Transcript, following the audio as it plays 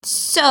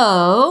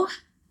So,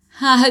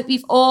 I hope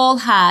you've all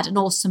had an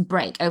awesome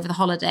break over the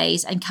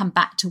holidays and come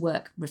back to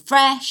work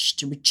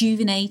refreshed,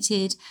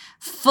 rejuvenated,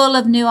 full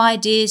of new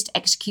ideas to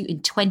execute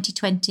in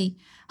 2020,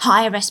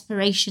 higher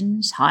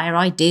aspirations, higher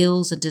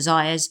ideals and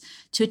desires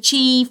to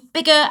achieve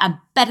bigger and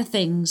better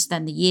things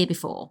than the year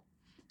before.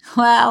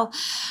 Well,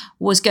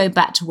 was going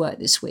back to work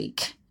this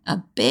week.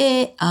 A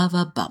bit of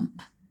a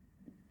bump.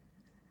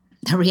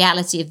 The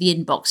reality of the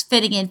inbox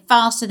filling in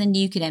faster than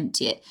you can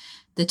empty it.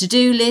 The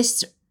to-do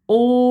lists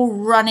all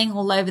running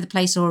all over the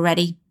place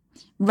already,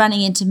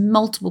 running into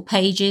multiple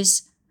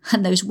pages,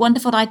 and those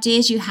wonderful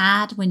ideas you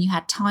had when you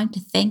had time to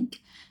think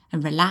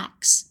and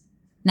relax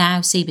now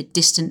seem a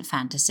distant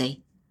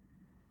fantasy.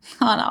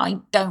 And I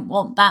don't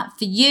want that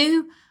for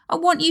you. I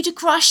want you to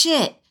crush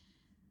it.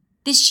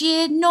 This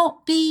year,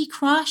 not be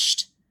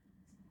crushed.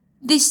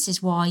 This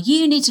is why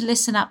you need to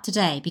listen up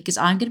today, because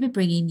I'm going to be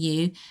bringing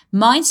you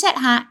mindset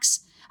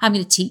hacks. I'm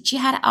going to teach you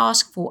how to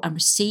ask for and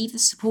receive the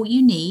support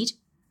you need,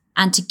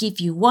 and to give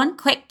you one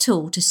quick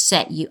tool to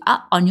set you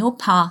up on your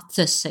path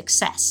to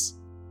success.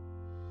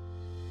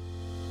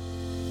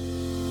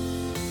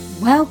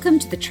 Welcome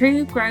to the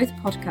True Growth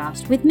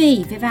Podcast with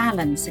me, Viv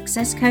Allen,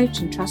 success coach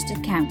and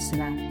trusted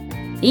counsellor.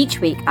 Each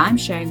week I'm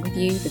sharing with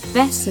you the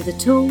best of the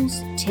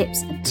tools,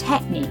 tips and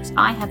techniques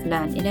I have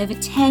learned in over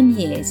 10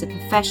 years of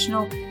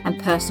professional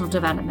and personal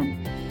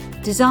development,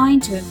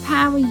 designed to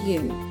empower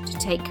you to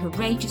take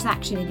courageous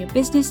action in your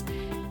business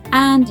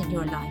and in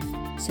your life,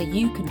 so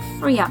you can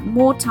free up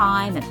more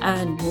time and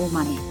earn more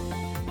money.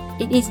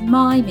 It is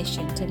my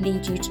mission to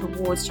lead you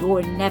towards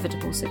your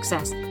inevitable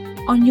success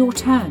on your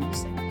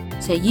terms,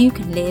 so you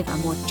can live a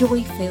more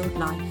joy-filled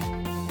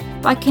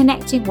life by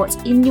connecting what's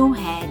in your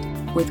head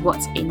with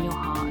what's in your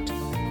heart.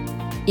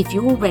 If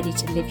you're ready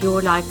to live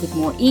your life with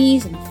more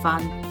ease and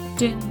fun,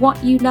 doing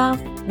what you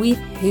love with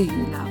who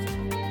you love,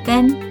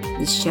 then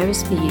this show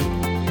is for you.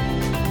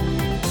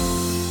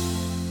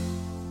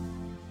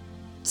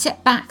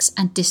 Setbacks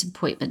and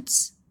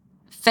disappointments,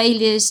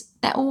 failures,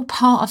 they're all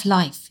part of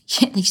life,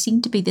 yet they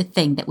seem to be the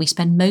thing that we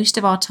spend most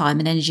of our time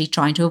and energy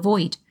trying to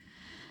avoid.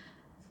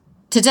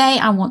 Today,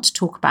 I want to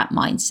talk about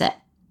mindset,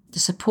 the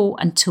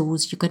support and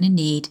tools you're going to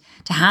need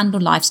to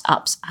handle life's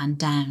ups and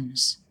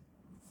downs,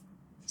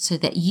 so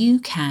that you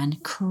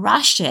can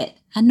crush it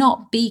and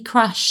not be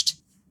crushed.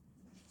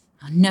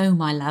 Oh, no,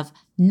 my love,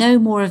 no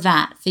more of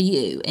that for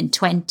you in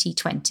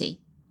 2020.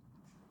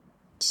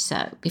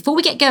 So before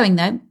we get going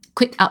though,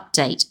 quick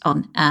update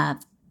on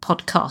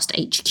Podcast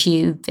HQ,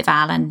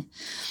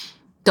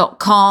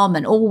 vivallen.com,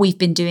 and all we've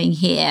been doing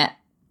here.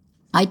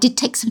 I did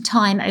take some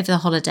time over the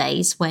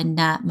holidays when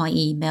my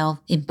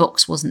email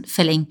inbox wasn't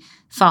filling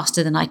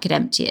faster than I could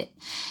empty it,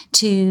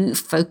 to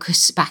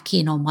focus back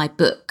in on my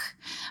book.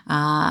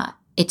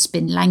 It's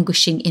been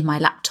languishing in my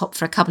laptop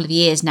for a couple of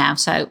years now,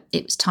 so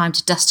it was time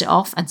to dust it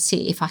off and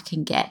see if I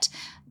can get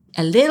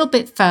a little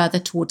bit further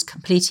towards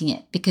completing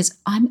it, because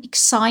I'm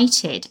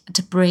excited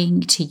to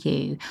bring to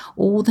you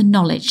all the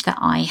knowledge that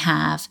I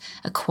have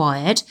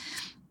acquired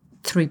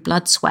through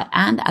blood, sweat,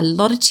 and a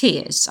lot of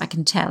tears, I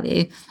can tell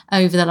you,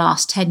 over the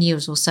last 10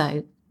 years or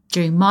so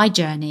during my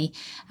journey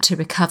to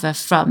recover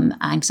from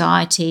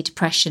anxiety,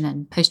 depression,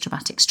 and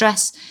post-traumatic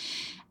stress.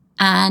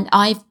 And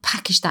I've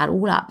packaged that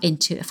all up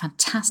into a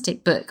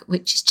fantastic book,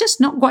 which is just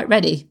not quite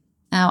ready.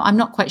 Now, I'm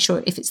not quite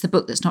sure if it's the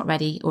book that's not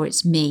ready or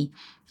it's me.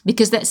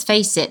 Because let's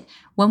face it,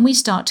 when we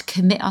start to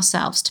commit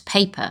ourselves to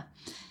paper,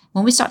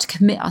 when we start to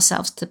commit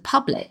ourselves to the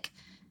public,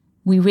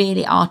 we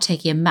really are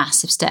taking a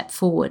massive step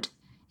forward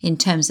in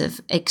terms of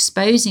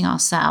exposing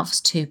ourselves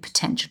to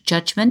potential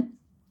judgment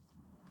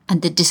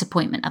and the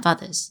disappointment of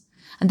others.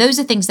 And those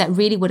are things that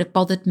really would have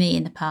bothered me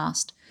in the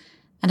past.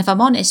 And if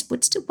I'm honest,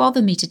 would still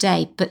bother me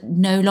today, but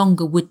no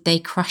longer would they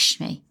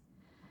crush me.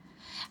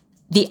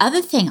 The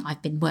other thing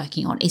I've been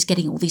working on is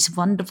getting all these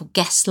wonderful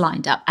guests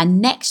lined up.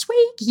 And next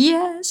week,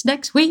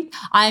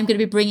 I am going to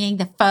be bringing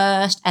the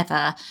first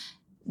ever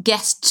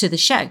guest to the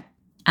show.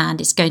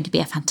 And it's going to be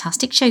a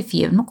fantastic show for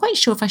you. I'm not quite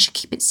sure if I should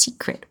keep it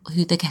secret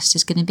who the guest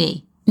is going to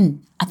be.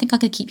 I think I'm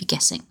going to keep you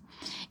guessing.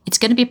 It's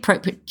going to be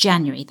appropriate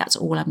January. That's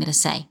all I'm going to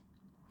say.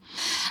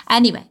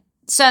 Anyway,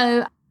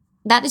 so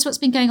that is what's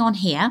been going on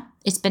here.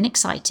 It's been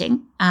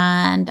exciting,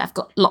 and I've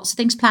got lots of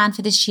things planned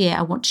for this year.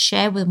 I want to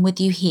share them with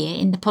you here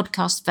in the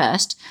podcast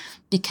first,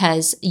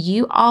 because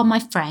you are my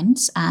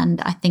friends, and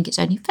I think it's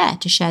only fair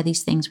to share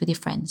these things with your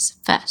friends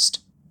first.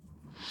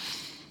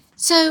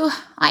 So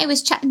I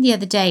was chatting the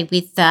other day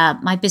with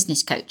my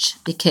business coach,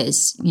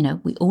 because,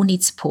 we all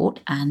need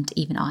support, and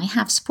even I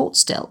have support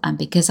still. And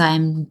because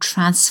I'm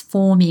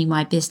transforming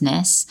my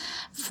business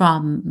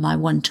from my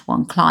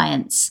one-to-one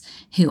clients,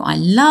 who I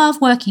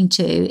love working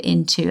to,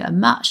 into a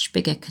much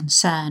bigger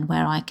concern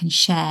where I can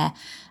share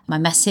my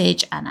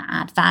message and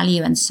add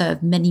value and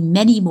serve many,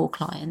 many more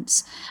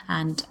clients.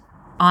 And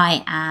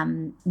I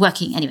am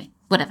working anyway.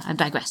 Whatever, I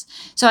digress.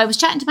 So I was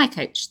chatting to my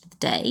coach the other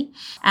day,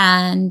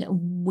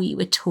 and we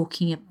were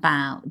talking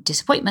about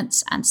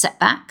disappointments and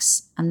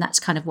setbacks, and that's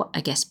kind of what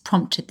I guess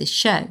prompted this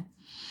show.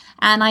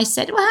 And I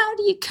said, well, how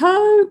do you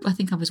cope? I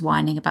think I was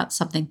whining about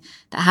something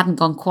that hadn't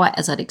gone quite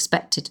as I'd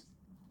expected.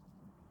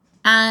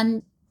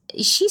 And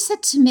she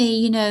said to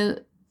me,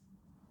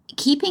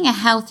 keeping a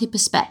healthy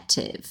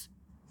perspective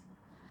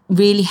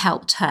really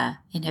helped her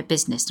in her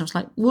business. And I was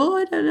like, well,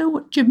 I don't know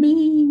what you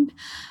mean.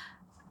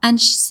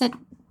 And she said,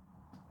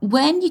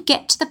 when you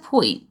get to the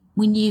point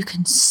when you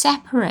can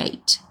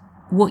separate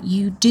what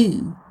you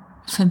do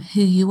from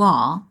who you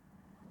are,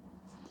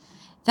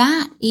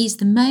 that is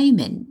the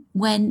moment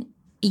when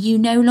you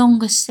no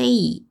longer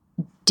see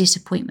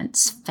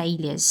disappointments,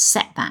 failures,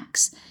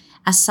 setbacks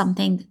as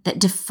something that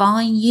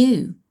define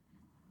you.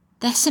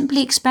 They're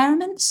simply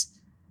experiments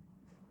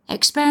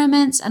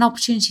and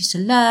opportunities to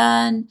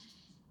learn.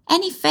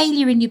 Any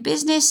failure in your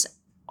business,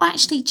 or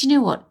actually, do you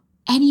know what?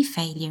 Any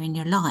failure in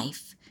your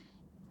life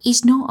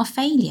is not a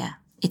failure.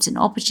 It's an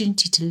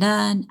opportunity to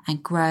learn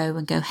and grow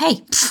and go,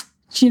 hey,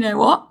 do you know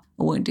what?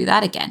 I won't do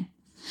that again.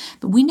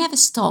 But we never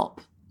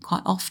stop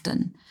quite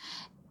often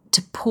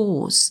to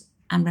pause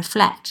and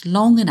reflect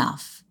long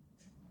enough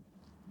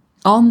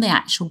on the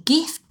actual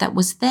gift that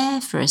was there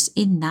for us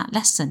in that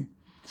lesson.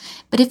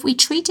 But if we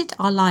treated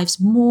our lives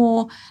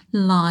more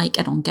like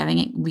an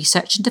ongoing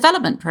research and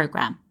development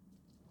program,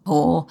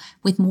 or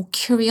with more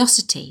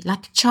curiosity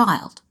like a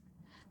child,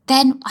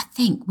 then I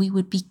think we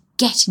would be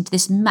getting to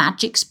this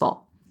magic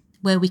spot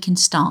where we can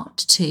start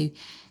to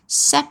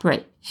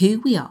separate who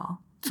we are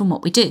from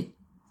what we do.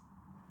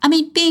 I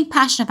mean, being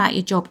passionate about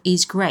your job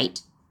is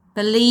great.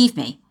 Believe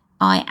me,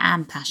 I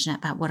am passionate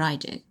about what I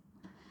do.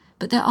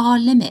 But there are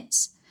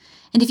limits.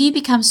 And if you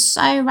become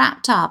so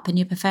wrapped up in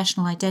your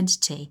professional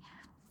identity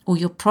or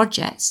your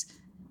projects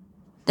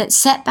that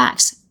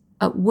setbacks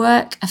at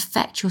work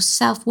affect your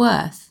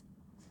self-worth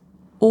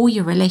or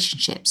your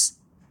relationships,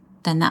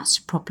 then that's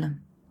a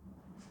problem.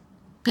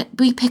 But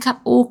we pick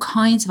up all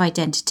kinds of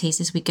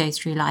identities as we go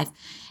through life,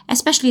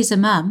 especially as a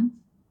mum.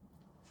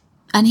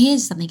 And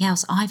here's something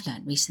else I've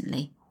learned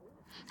recently.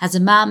 As a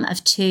mum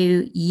of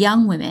two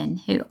young women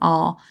who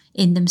are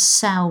in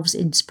themselves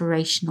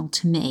inspirational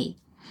to me,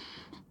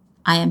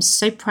 I am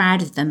so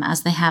proud of them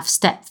as they have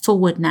stepped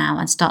forward now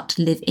and start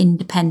to live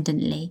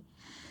independently,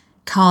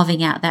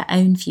 carving out their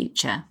own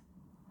future.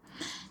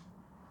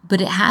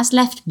 But it has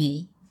left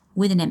me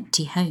with an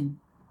empty home.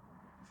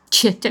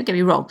 Don't get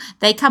me wrong,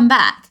 they come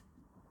back,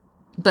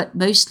 but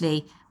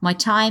mostly my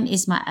time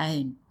is my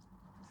own.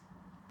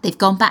 They've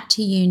gone back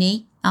to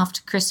uni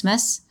after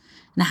Christmas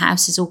and the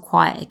house is all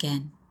quiet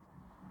again.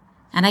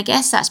 And I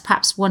guess that's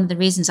perhaps one of the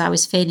reasons I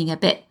was feeling a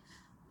bit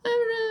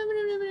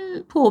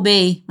poor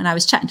me when I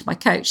was chatting to my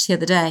coach the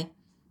other day.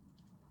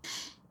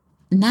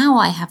 Now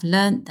I have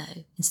learned,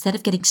 though, instead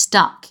of getting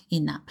stuck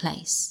in that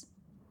place,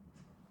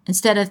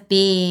 instead of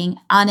being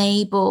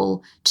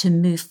unable to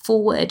move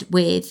forward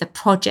with the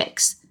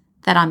projects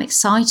that I'm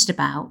excited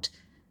about,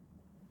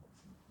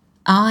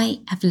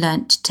 I have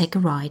learnt to take a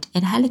ride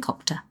in a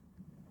helicopter.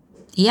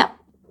 Yep.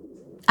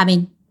 I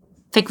mean,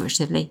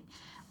 figuratively.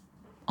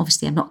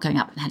 Obviously, I'm not going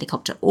up in a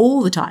helicopter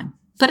all the time.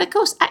 But of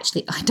course,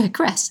 actually, I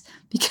digress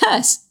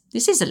because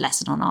this is a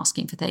lesson on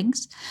asking for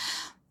things.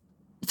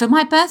 For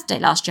my birthday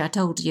last year, I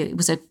told you it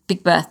was a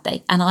big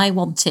birthday and I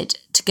wanted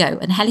to go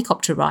on a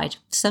helicopter ride.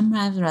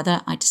 Somehow or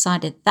other, I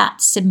decided that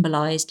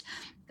symbolised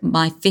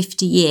my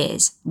 50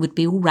 years would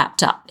be all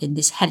wrapped up in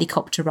this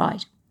helicopter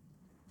ride.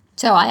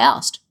 So I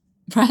asked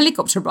for a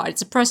helicopter ride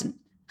as a present.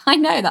 I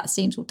know that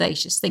seems an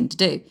audacious thing to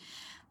do,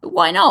 but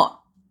why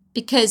not?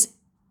 Because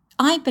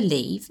I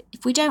believe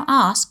if we don't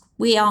ask,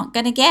 we aren't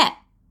going to get.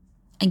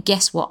 And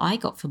guess what I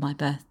got for my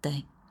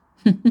birthday?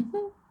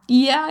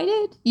 Yeah, I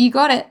did. You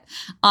got it.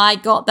 I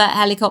got that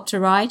helicopter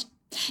ride.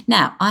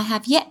 Now, I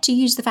have yet to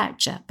use the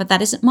voucher, but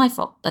that isn't my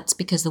fault. That's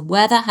because the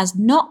weather has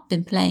not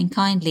been playing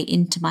kindly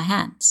into my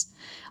hands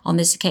on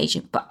this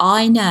occasion. But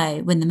I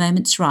know when the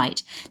moment's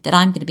right that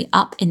I'm going to be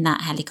up in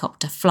that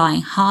helicopter,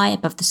 flying high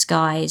above the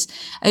skies,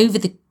 over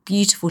the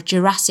beautiful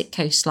Jurassic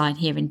coastline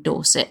here in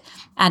Dorset,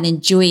 and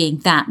enjoying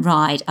that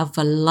ride of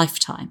a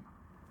lifetime.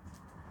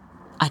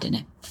 I don't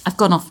know. I've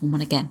gone off on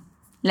one again.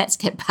 Let's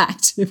get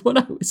back to what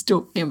I was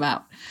talking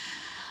about.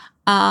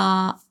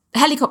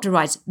 Helicopter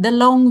rides, the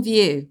long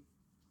view.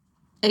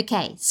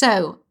 Okay,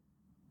 so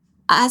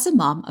as a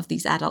mum of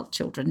these adult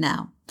children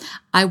now,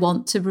 I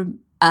want to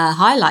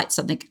highlight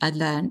something I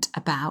learned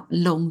about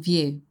long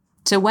view.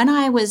 So when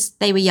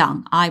they were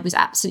young, I was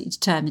absolutely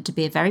determined to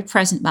be a very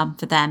present mum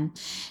for them,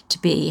 to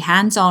be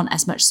hands-on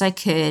as much as I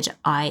could.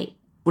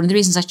 One of the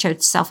reasons I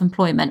chose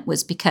self-employment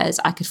was because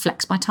I could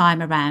flex my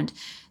time around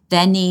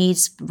their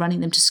needs,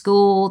 running them to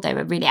school. They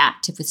were really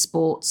active with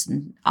sports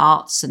and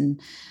arts and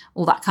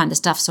all that kind of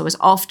stuff. So I was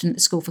often at the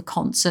school for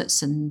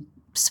concerts and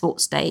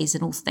sports days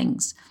and all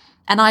things.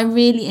 And I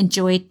really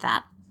enjoyed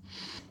that.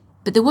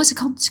 But there was a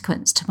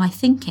consequence to my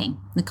thinking.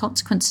 The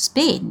consequence has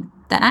been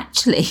that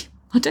actually,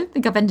 I don't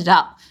think I've ended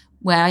up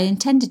where I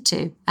intended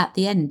to at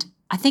the end.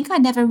 I think I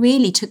never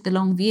really took the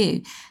long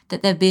view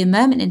that there'd be a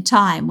moment in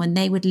time when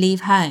they would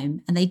leave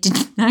home and they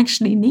didn't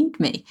actually need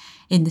me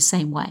in the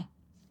same way.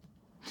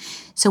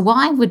 So what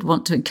I would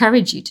want to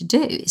encourage you to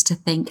do is to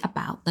think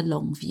about the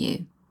long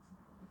view.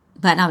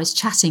 When I was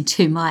chatting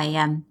to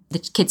my the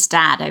kid's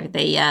dad over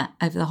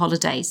the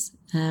holidays,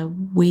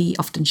 we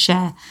often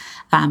share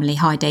family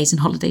high days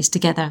and holidays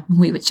together.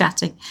 We were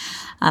chatting,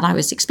 and I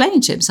was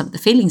explaining to him some of the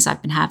feelings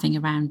I've been having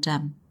around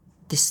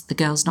the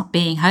girls not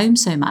being home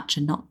so much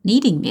and not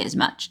needing me as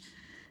much.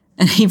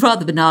 And he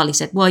rather banally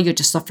said, "Well, you're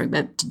just suffering from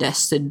empty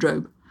nest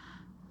syndrome."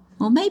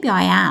 Well, maybe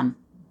I am,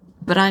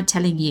 but I'm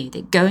telling you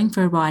that going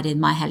for a ride in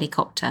my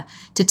helicopter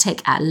to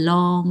take a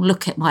long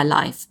look at my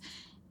life,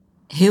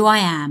 who I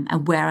am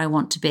and where I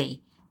want to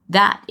be,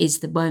 that is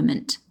the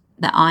moment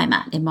that I'm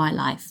at in my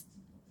life.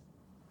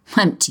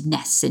 Empty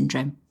nest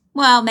syndrome.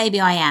 Well, maybe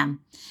I am.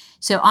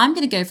 So I'm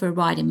going to go for a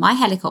ride in my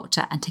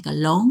helicopter and take a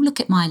long look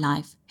at my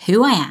life,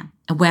 who I am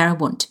and where I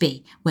want to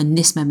be when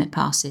this moment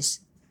passes.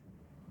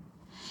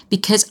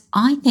 Because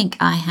I think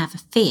I have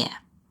a fear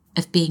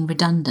of being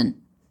redundant,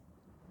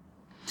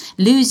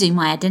 losing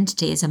my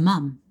identity as a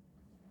mum,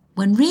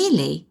 when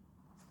really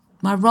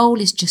my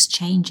role is just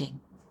changing.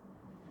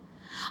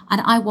 And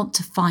I want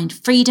to find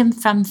freedom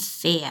from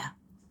fear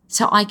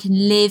so I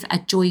can live a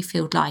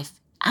joy-filled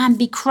life and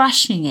be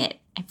crushing it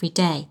every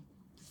day.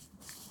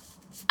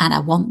 And I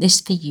want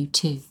this for you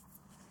too,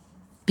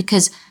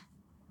 because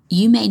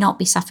you may not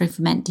be suffering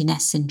from empty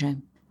nest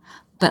syndrome,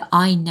 but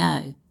I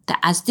know that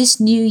as this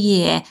new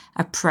year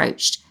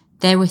approached,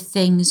 there were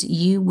things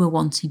you were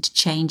wanting to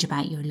change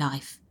about your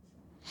life.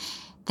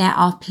 There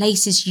are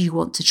places you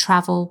want to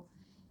travel,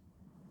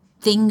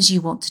 things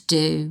you want to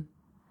do,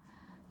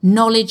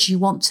 knowledge you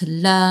want to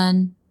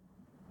learn,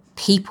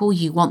 people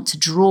you want to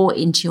draw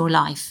into your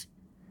life.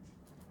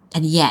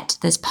 And yet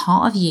there's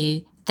part of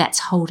you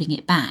that's holding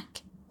it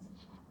back.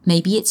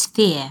 Maybe it's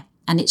fear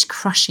and it's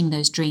crushing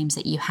those dreams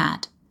that you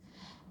had.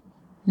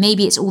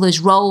 Maybe it's all those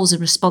roles and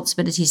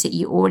responsibilities that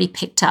you already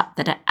picked up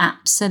that are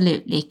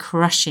absolutely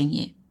crushing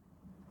you.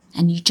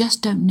 And you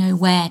just don't know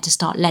where to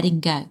start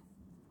letting go.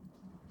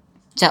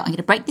 So I'm going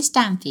to break this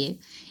down for you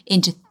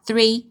into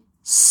 3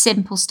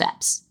 simple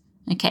steps.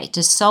 Okay,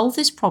 to solve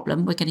this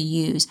problem, we're going to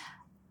use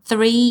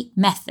 3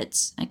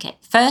 methods. Okay,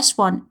 first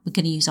one, we're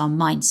going to use our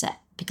mindset,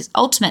 because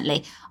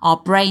ultimately our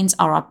brains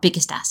are our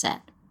biggest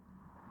asset.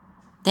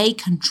 They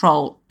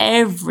control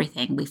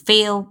everything we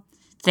feel,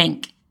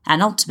 think,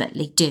 and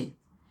ultimately do.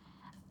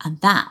 And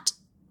that,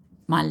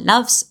 my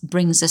loves,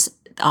 brings us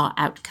our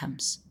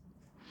outcomes.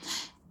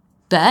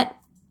 But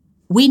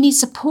we need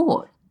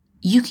support.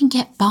 You can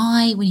get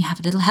by when you have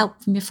a little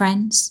help from your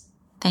friends.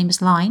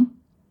 Famous line.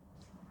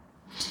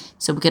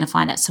 So we're going to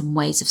find out some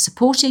ways of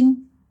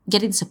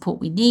getting the support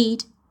we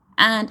need.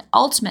 And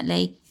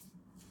ultimately,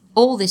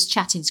 all this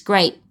chatting's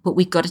great, but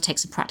we've got to take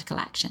some practical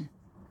action.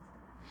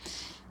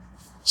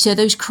 So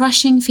those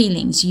crushing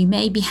feelings you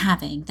may be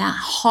having, that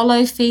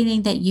hollow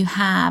feeling that you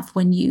have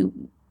when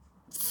you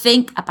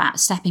think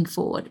about stepping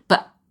forward,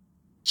 but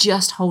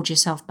just hold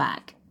yourself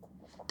back.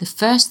 The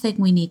first thing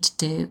we need to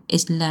do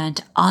is learn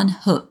to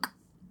unhook.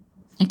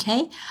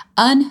 Okay?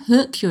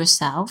 Unhook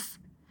yourself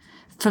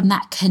from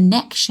that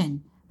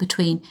connection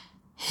between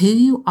who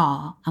you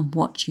are and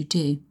what you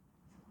do.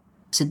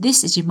 So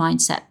this is your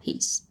mindset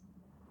piece.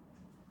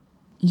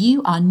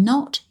 You are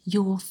not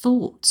your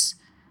thoughts.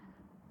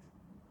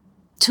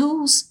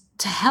 Tools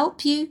to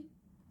help you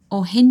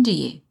or hinder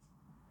you.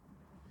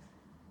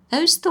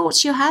 Those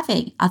thoughts you're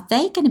having, are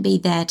they going to be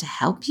there to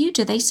help you?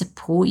 Do they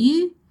support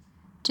you?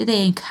 Do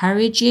they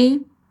encourage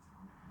you?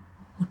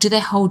 Or do they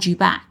hold you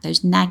back?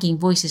 Those nagging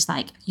voices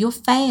like, you'll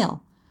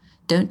fail.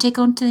 Don't take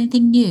on to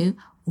anything new.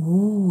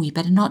 Ooh, you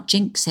better not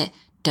jinx it.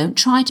 Don't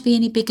try to be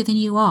any bigger than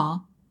you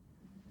are.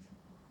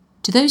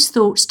 Do those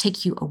thoughts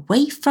take you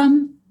away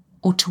from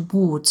or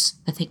towards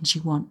the things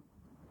you want?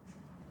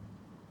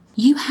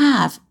 You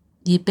have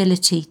the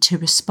ability to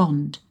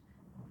respond,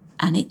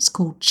 and it's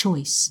called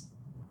choice.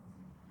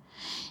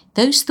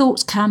 Those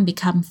thoughts can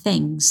become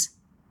things,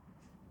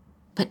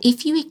 but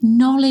if you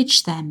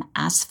acknowledge them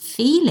as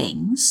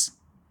feelings,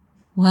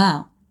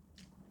 well,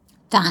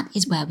 that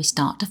is where we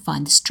start to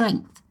find the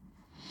strength.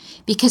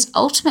 Because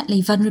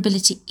ultimately,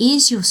 vulnerability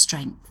is your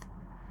strength.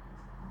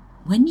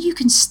 When you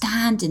can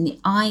stand in the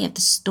eye of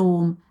the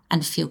storm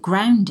and feel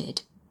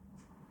grounded,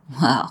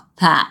 well,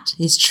 that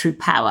is true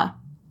power,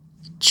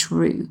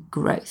 true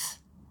growth.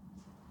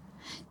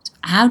 So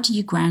how do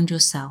you ground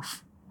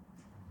yourself?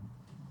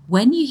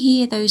 When you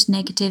hear those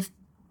negative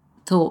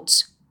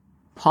thoughts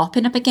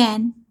popping up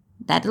again,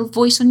 that little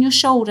voice on your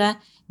shoulder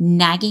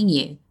nagging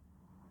you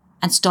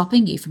and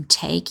stopping you from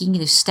taking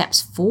those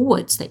steps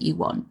forwards that you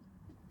want,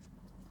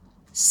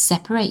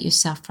 separate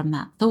yourself from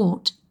that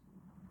thought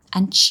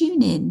and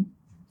tune in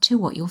to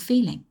what you're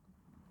feeling.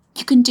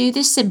 You can do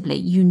this simply.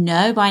 You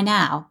know by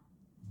now.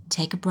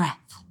 Take a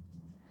breath.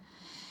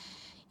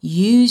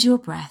 Use your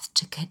breath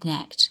to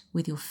connect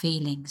with your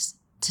feelings,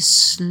 to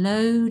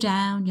slow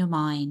down your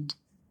mind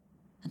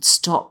and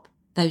stop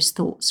those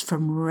thoughts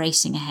from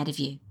racing ahead of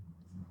you.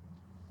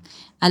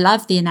 I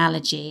love the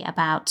analogy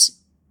about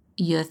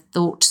your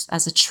thoughts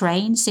as a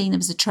train, seeing them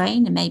as a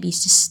train, and maybe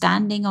just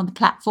standing on the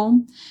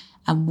platform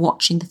and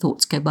watching the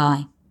thoughts go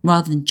by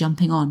rather than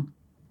jumping on.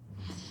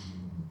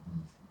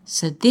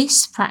 So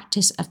this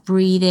practice of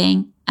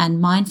breathing and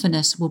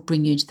mindfulness will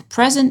bring you into the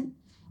present.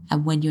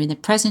 And when you're in the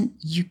present,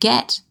 you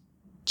get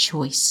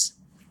choice.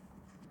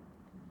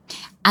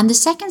 And the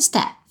second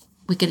step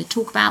we're going to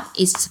talk about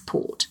is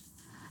support.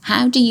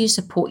 How do you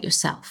support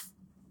yourself?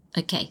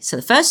 Okay, so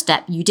the first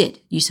step you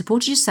did. You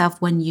supported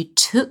yourself when you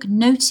took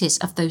notice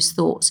of those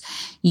thoughts.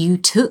 You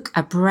took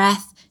a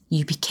breath.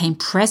 You became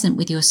present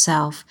with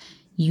yourself.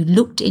 You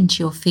looked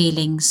into your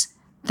feelings,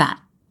 that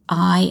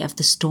eye of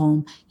the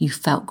storm. You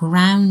felt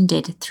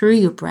grounded through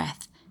your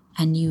breath,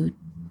 and you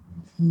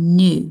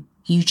knew,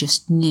 you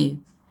just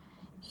knew,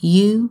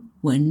 you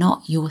were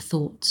not your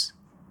thoughts.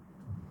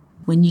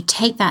 When you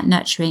take that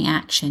nurturing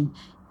action,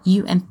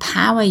 you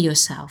empower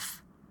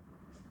yourself,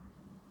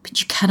 but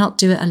you cannot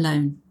do it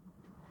alone.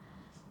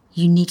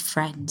 You need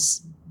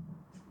friends.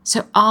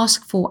 So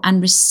ask for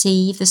and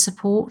receive the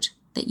support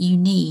that you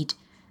need.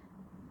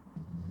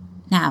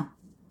 Now,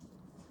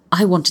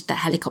 I wanted that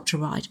helicopter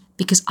ride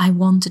because I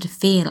wanted to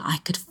feel I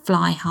could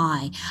fly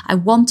high. I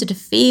wanted to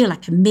feel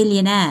like a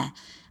millionaire.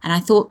 And I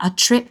thought a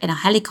trip in a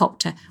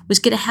helicopter was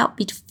going to help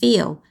me to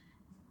feel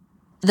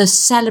the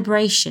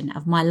celebration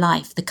of my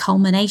life, the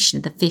culmination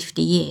of the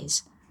 50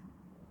 years.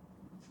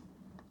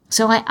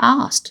 So I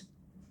asked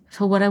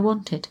for what I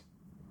wanted,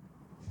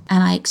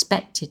 and I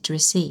expected to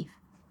receive.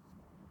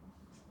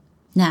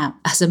 Now,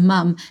 as a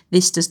mum,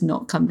 this does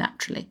not come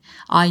naturally.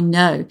 I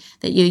know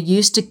that you're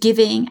used to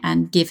giving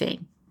and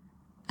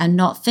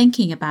not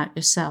thinking about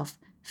yourself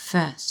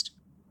first.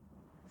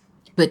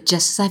 But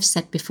just as I've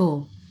said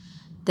before,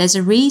 there's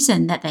a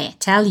reason that they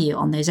tell you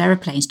on those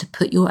aeroplanes to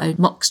put your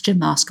own oxygen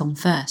mask on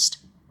first.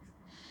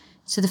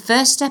 So the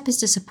first step is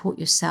to support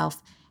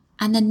yourself,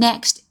 and the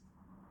next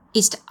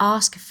is to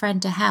ask a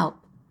friend to help.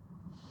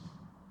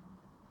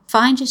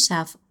 Find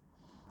yourself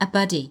a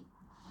buddy.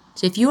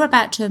 So if you're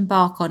about to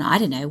embark on, I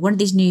don't know, one of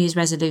these New Year's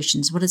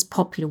resolutions, what are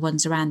popular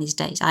ones around these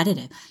days? I don't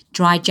know,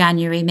 dry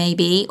January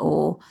maybe,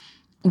 or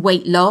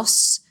weight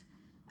loss,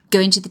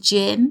 going to the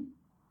gym.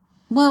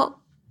 Well,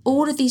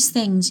 all of these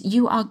things,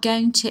 you are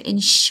going to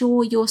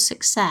ensure your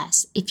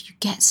success if you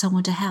get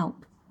someone to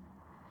help.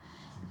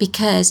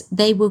 Because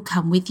they will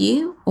come with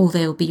you, or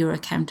they'll be your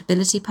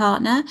accountability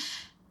partner.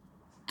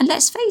 And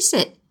let's face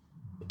it,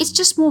 it's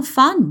just more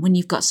fun when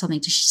you've got someone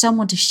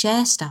to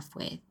share stuff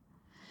with.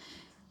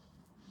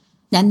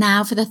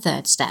 Now for the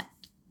third step.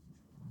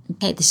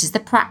 Okay, this is the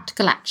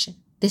practical action.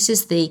 This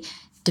is the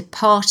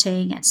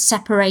departing and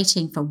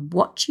separating from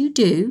what you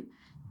do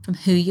from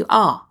who you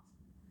are.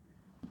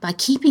 By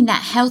keeping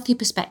that healthy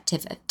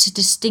perspective to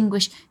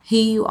distinguish who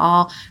you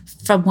are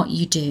from what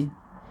you do.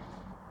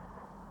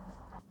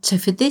 So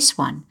for this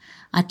one,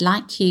 I'd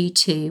like you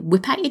to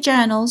whip out your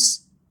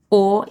journals,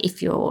 or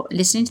if you're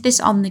listening to this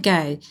on the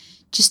go,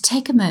 just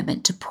take a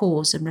moment to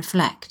pause and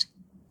reflect.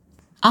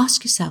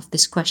 Ask yourself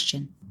this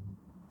question.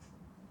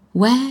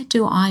 Where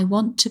do I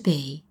want to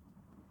be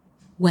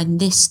when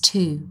this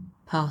too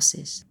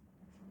passes?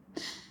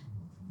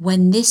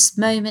 When this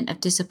moment of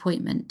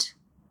disappointment,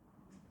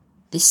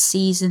 this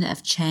season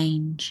of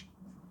change,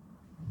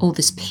 or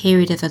this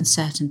period of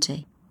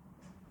uncertainty,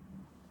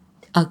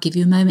 I'll give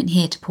you a moment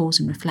here to pause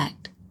and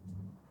reflect.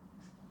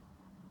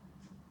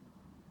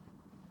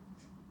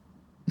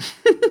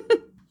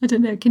 I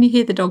don't know, can you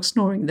hear the dog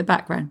snoring in the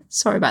background?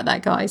 Sorry about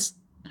that, guys.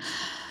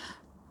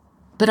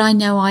 But I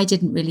know I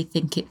didn't really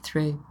think it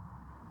through.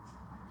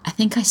 I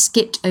think I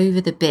skipped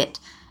over the bit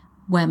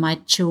where my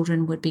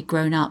children would be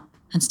grown up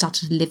and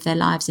started to live their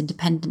lives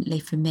independently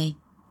from me.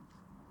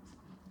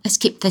 I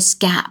skipped this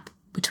gap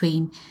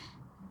between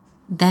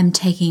them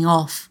taking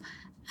off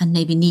and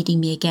maybe needing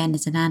me again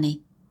as a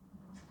nanny,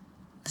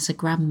 as a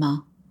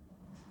grandma.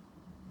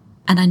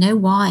 And I know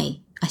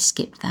why I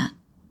skipped that,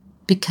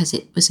 because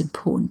it was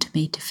important to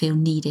me to feel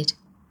needed.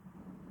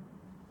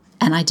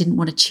 And I didn't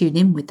want to tune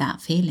in with that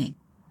feeling.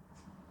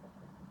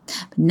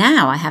 But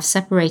now I have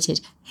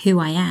separated who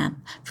I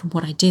am from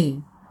what I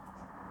do.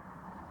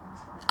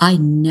 I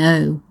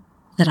know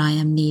that I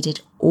am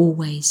needed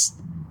always,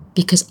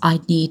 because I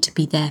need to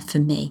be there for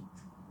me.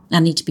 I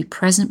need to be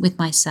present with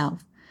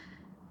myself,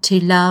 to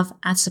love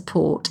and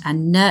support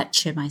and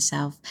nurture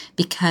myself,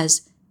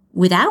 because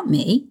without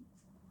me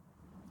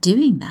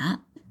doing that,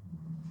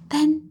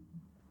 then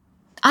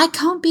I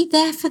can't be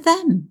there for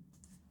them.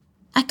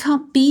 I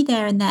can't be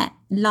there in their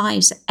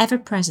lives ever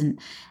present,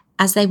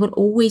 as they will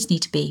always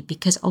need to be,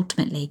 because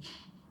ultimately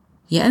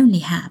you only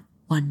have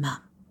one mum.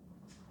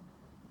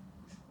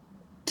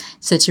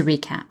 So to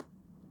recap,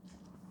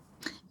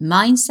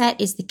 mindset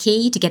is the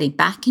key to getting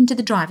back into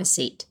the driver's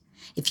seat.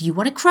 If you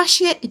want to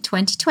crush it in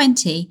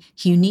 2020,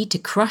 you need to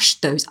crush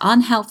those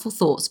unhelpful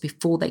thoughts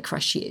before they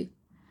crush you.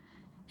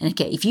 And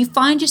okay, if you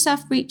find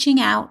yourself reaching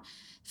out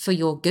for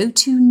your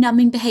go-to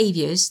numbing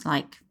behaviors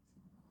like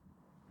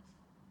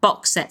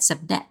box sets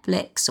of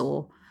Netflix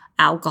or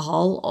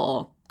alcohol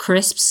or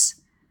crisps,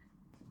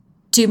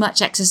 too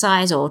much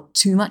exercise or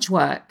too much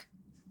work,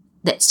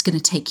 that's going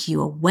to take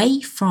you away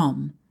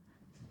from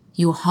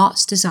your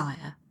heart's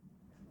desire,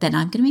 then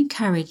I'm going to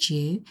encourage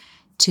you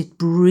to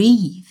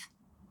breathe,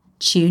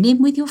 tune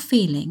in with your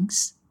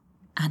feelings,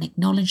 and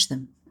acknowledge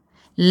them.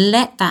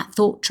 Let that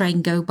thought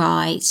train go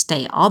by,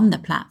 stay on the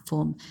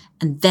platform,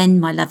 and then,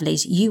 my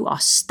lovelies, you are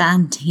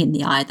standing in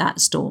the eye of that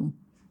storm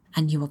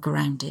and you are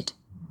grounded.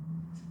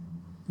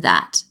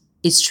 That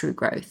is true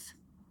growth.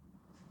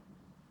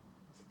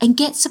 And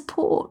get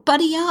support,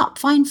 buddy up,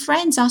 find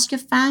friends, ask your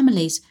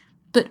families,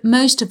 but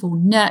most of all,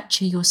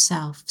 nurture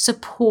yourself,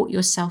 support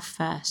yourself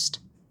first.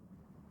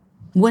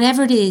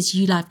 Whatever it is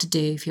you like to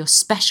do for your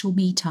special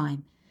me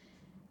time,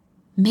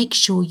 make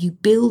sure you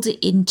build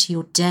it into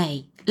your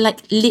day,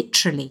 like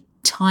literally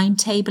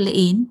timetable it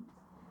in.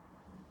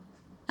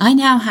 I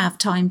now have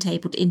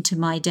timetabled into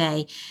my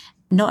day,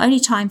 not only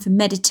time for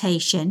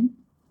meditation,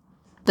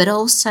 but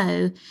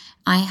also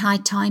I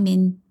had time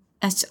in,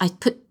 as I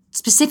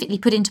specifically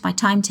put into my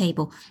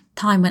timetable,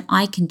 time when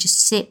I can just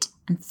sit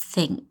and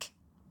think.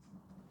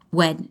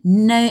 When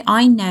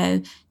I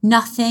know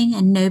nothing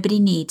and nobody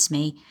needs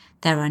me,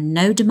 there are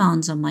no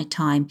demands on my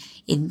time.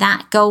 In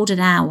that golden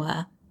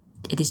hour,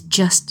 it is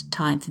just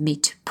time for me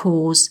to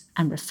pause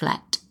and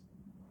reflect.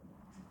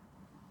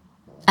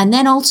 And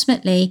then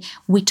ultimately,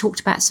 we talked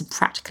about some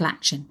practical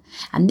action.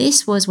 And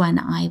this was when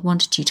I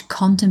wanted you to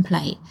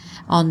contemplate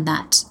on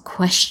that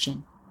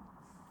question.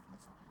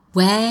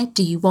 Where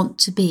do you want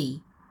to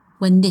be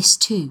when this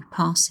too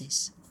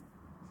passes?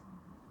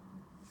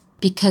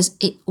 Because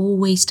it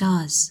always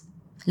does.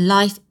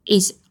 Life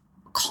is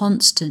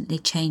constantly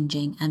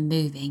changing and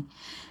moving,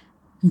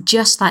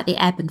 just like the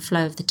ebb and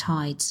flow of the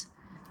tides,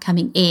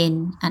 coming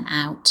in and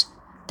out.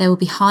 There will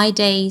be high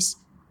days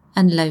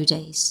and low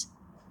days,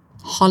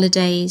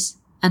 holidays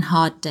and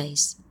hard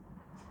days.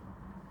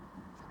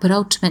 But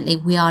ultimately,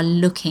 we are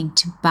looking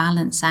to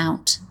balance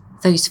out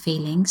those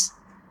feelings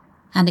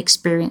and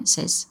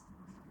experiences.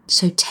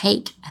 So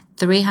take a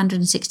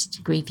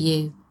 360-degree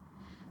view,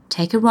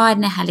 take a ride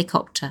in a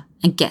helicopter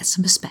and get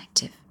some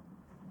perspective.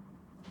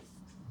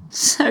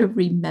 So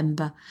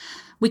remember,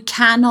 we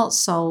cannot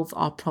solve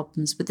our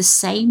problems with the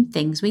same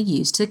things we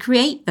use to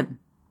create them.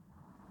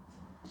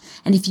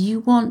 And if you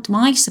want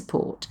my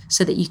support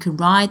so that you can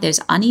ride those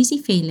uneasy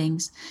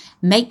feelings,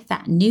 make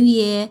that new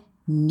year,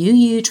 new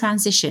you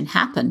transition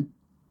happen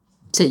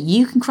so that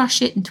you can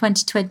crush it in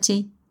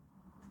 2020,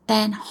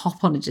 then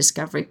hop on a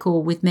discovery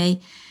call with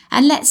me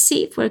and let's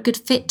see if we're a good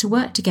fit to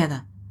work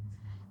together.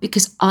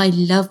 Because I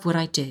love what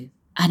I do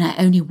and I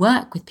only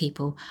work with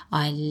people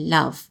I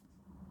love.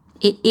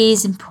 It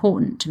is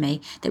important to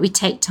me that we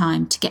take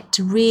time to get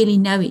to really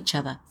know each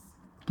other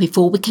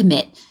before we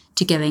commit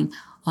to going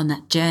on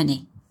that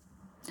journey.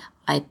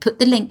 I put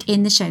the link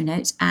in the show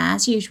notes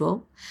as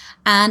usual.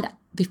 And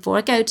before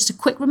I go, just a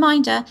quick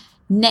reminder,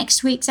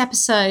 next week's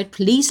episode,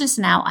 please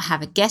listen out. I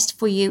have a guest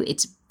for you.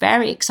 It's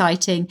very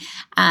exciting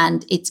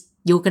and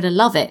you're going to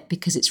love it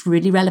because it's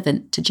really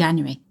relevant to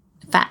January.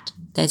 In fact,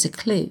 there's a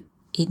clue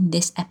in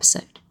this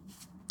episode.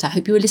 So I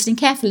hope you were listening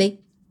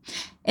carefully.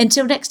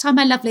 Until next time,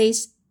 my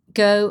lovelies,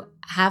 go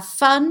have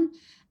fun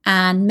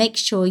and make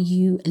sure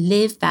you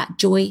live that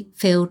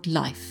joy-filled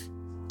life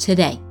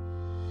today.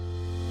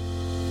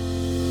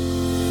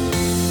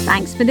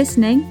 Thanks for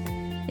listening.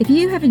 If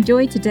you have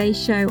enjoyed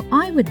today's show,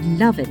 I would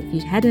love it if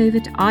you'd head over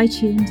to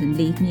iTunes and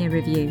leave me a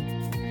review.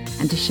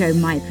 And to show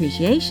my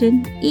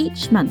appreciation,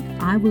 each month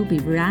I will be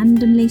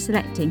randomly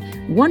selecting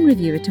one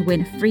reviewer to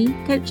win a free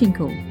coaching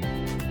call.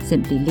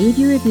 Simply leave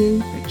your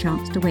review for a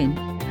chance to win.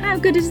 How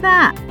good is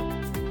that?